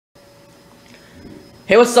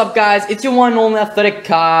Hey, what's up, guys? It's your one and only athletic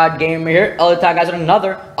COD gamer here. Guys, with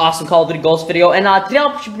another awesome Call of Duty Ghosts video. And today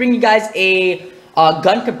I'll bring you guys a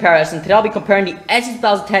gun comparison. Today I'll be comparing the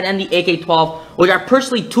SC-2010 and the AK-12, which are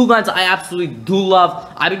personally two guns I absolutely do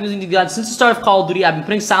love. I've been using these guns since the start of Call of Duty. I've been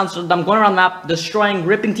putting sounds to them, going around the map, destroying,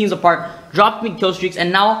 ripping teams apart, dropping kill streaks,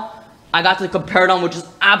 and now I got to compare them, which is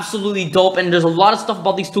absolutely dope. And there's a lot of stuff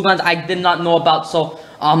about these two guns I did not know about, so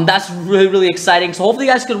that's really exciting. So hopefully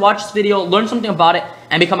you guys could watch this video, learn something about it,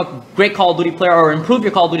 and become a great Call of Duty player or improve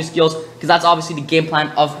your Call of Duty skills, because that's obviously the game plan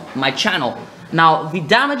of my channel. Now, the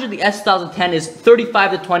damage of the SC-2010 is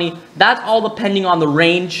 35 to 20. That's all depending on the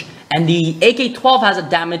range. And the AK-12 has a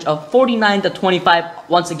damage of 49 to 25,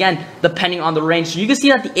 once again, depending on the range. So you can see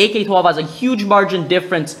that the AK-12 has a huge margin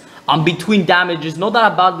difference between damages. No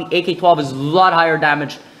doubt about it, the AK-12 is a lot higher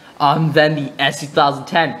damage than the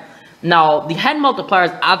SC-2010. Now, the head multiplier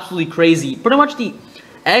is absolutely crazy. Pretty much the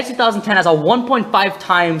SC-2010 has a 1.5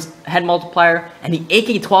 times head multiplier, and the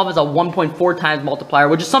AK-12 has a 1.4 times multiplier,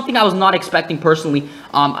 which is something I was not expecting personally.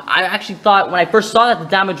 I actually thought, when I first saw that the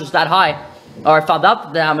damage was that high, or I found out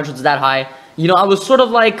that the damage was that high, you know, I was sort of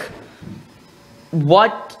like,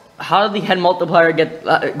 what? How did the head multiplier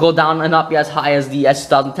go down and not be as high as the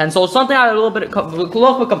SC-2010? So something I was a little bit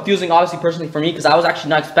confusing, obviously, personally for me, because I was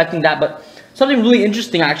actually not expecting that, but something really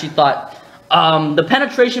interesting I actually thought. The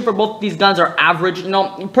penetration for both of these guns are average. You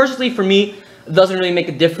know, personally for me, it doesn't really make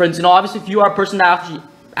a difference. You know, obviously if you are a person that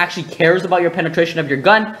actually cares about your penetration of your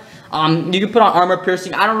gun, you can put on armor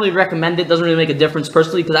piercing. I don't really recommend it. It doesn't really make a difference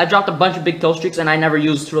personally, because I dropped a bunch of big kill streaks and I never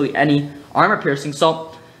used really any armor piercing.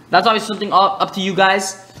 So that's obviously something up to you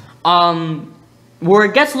guys. Where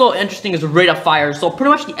it gets a little interesting is the rate of fire. So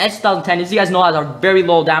pretty much the SC-2010, as you guys know, has a very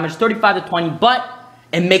low damage, 35 to 20, but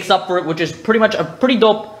it makes up for it, which is pretty much a pretty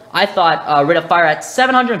dope, I thought, rate of fire at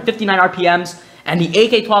 759 RPMs, and the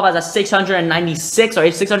AK-12 has a 696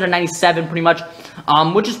 or 697 pretty much,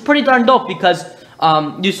 which is pretty darn dope, because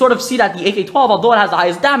you sort of see that the AK-12, although it has the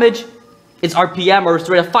highest damage, its RPM or its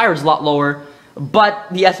rate of fire is a lot lower. But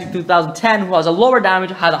the SC-2010, who has a lower damage,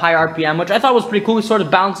 has a higher RPM, which I thought was pretty cool. We sort of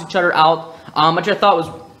balance each other out, which I thought was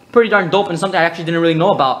pretty darn dope and something I actually didn't really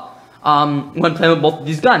know about when playing with both of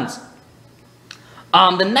these guns.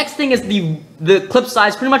 The next thing is the clip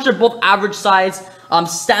size. Pretty much they're both average size.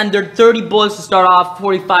 Standard 30 bullets to start off,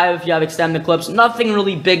 45 if you have extended clips. Nothing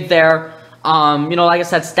really big there. You know, like I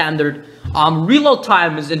said, standard. Reload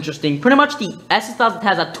time is interesting. Pretty much the SC-2010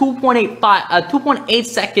 has a 2.8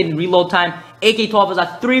 second reload time. AK-12 is a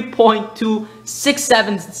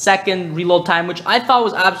 3.267 second reload time, which I thought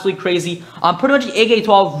was absolutely crazy. Pretty much the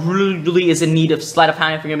AK-12 really is in need of sleight of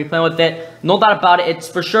hand if you're gonna be playing with it. No doubt about it. It's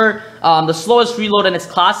for sure the slowest reload in its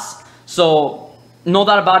class. So no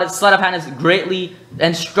doubt about it. Sleight of hand is greatly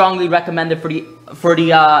and strongly recommended for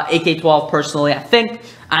the AK-12 personally, I think.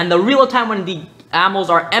 And the reload time when the ammos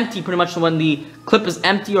are empty, pretty much when the clip is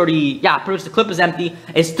empty, or pretty much the clip is empty,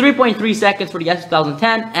 is 3.3 seconds for the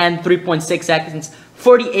SC-2010 and 3.6 seconds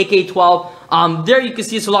for the AK-12. There you can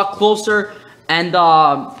see it's a lot closer, and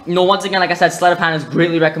you know, once again, like I said, sleight of hand is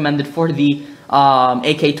greatly recommended for the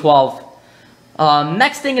AK-12.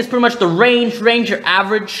 Next thing is pretty much the range. Range are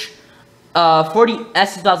average for the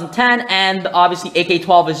SC-2010, and obviously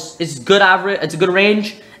AK-12 is good average. It's a good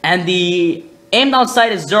range, and the aim down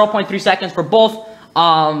sight is 0.3 seconds for both,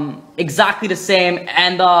 exactly the same.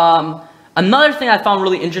 And another thing I found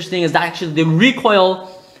really interesting is that actually the recoil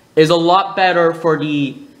is a lot better for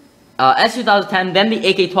the SC-2010 than the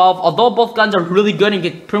AK-12. Although both guns are really good and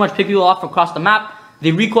can pretty much pick people off across the map,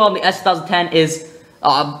 the recoil on the SC-2010 is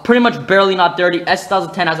pretty much barely not there. The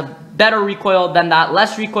SC-2010 has a better recoil than that,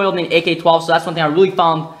 less recoil than the AK-12, so that's one thing I really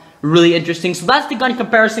found really interesting. So that's the gun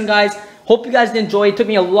comparison, guys. Hope you guys did enjoy. It took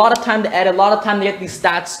me a lot of time to edit, a lot of time to get these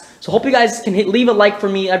stats. So hope you guys can leave a like for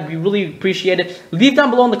me. I'd be really appreciated. Leave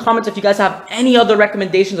down below in the comments if you guys have any other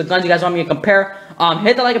recommendations of guns you guys want me to compare.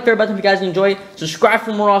 Hit the like and favorite button if you guys enjoy. Subscribe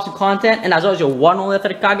for more awesome content. And as always, your one and only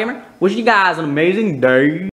athletic COD gamer. Wishing you guys an amazing day.